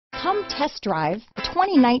Come test drive the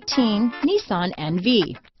 2019 Nissan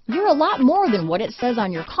NV. You're a lot more than what it says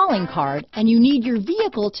on your calling card, and you need your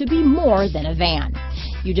vehicle to be more than a van.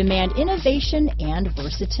 You demand innovation and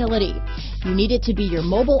versatility. You need it to be your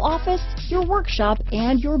mobile office, your workshop,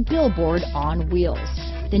 and your billboard on wheels.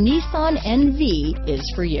 The Nissan NV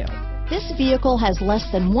is for you. This vehicle has less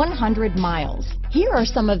than 100 miles. Here are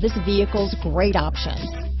some of this vehicle's great options: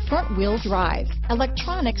 front-wheel drive,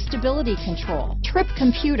 electronic stability control, trip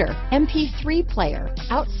computer, MP3 player,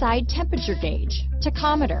 outside temperature gauge,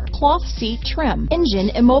 tachometer, cloth seat trim, engine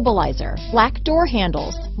immobilizer, black door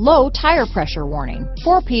handles, low tire pressure warning,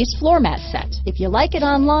 4-piece floor mat set. If you like it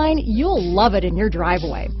online, you'll love it in your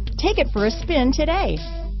driveway. Take it for a spin today.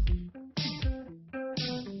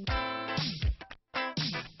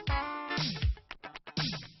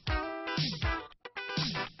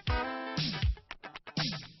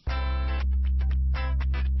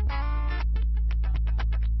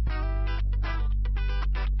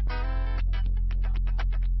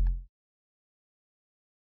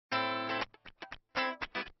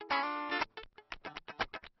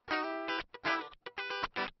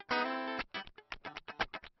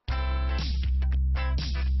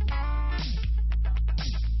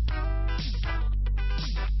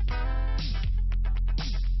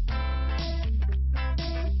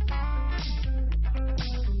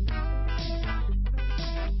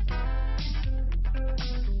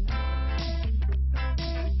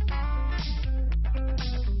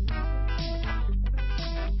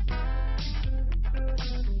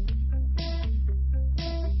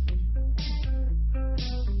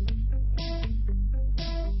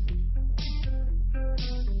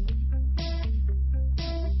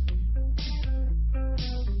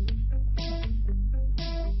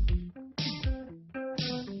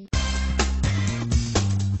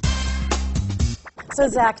 So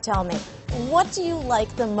Zach, tell me, what do you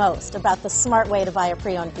like the most about the smart way to buy a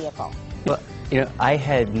pre-owned vehicle? Well, I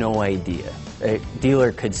had no idea a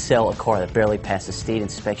dealer could sell a car that barely passed the state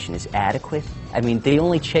inspection as adequate. I mean, they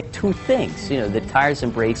only check 2 things. The tires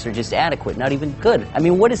and brakes are just adequate, not even good. I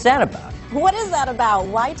mean, what is that about? What is that about?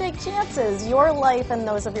 Why take chances? Your life and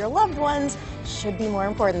those of your loved ones should be more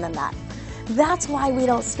important than that. That's why we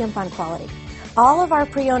don't skimp on quality. All of our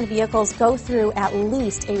pre-owned vehicles go through at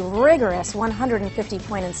least a rigorous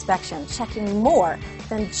 150-point inspection, checking more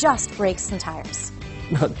than just brakes and tires.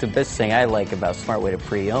 The best thing I like about Smart Way to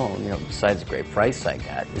Pre-Own, besides the great price I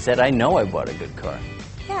got, is that I know I bought a good car.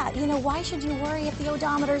 Yeah, why should you worry if the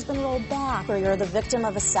odometer's been rolled back, or you're the victim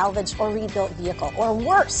of a salvaged or rebuilt vehicle, or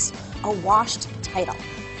worse, a washed title?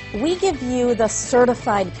 We give you the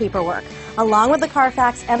certified paperwork, along with the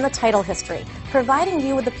Carfax and the title history, providing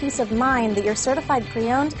you with the peace of mind that your certified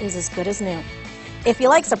pre-owned is as good as new. If you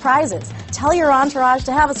like surprises, tell your entourage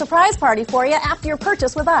to have a surprise party for you after your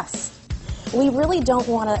purchase with us. We really don't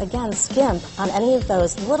want to, again, skimp on any of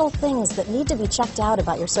those little things that need to be checked out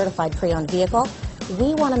about your certified pre-owned vehicle.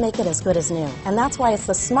 We want to make it as good as new, and that's why it's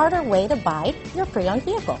the smarter way to buy your pre-owned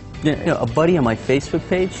vehicle. A buddy on my Facebook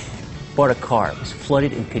page bought a car, was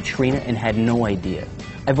flooded in Katrina, and had no idea.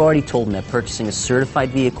 I've already told him that purchasing a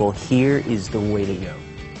certified vehicle here is the way to go.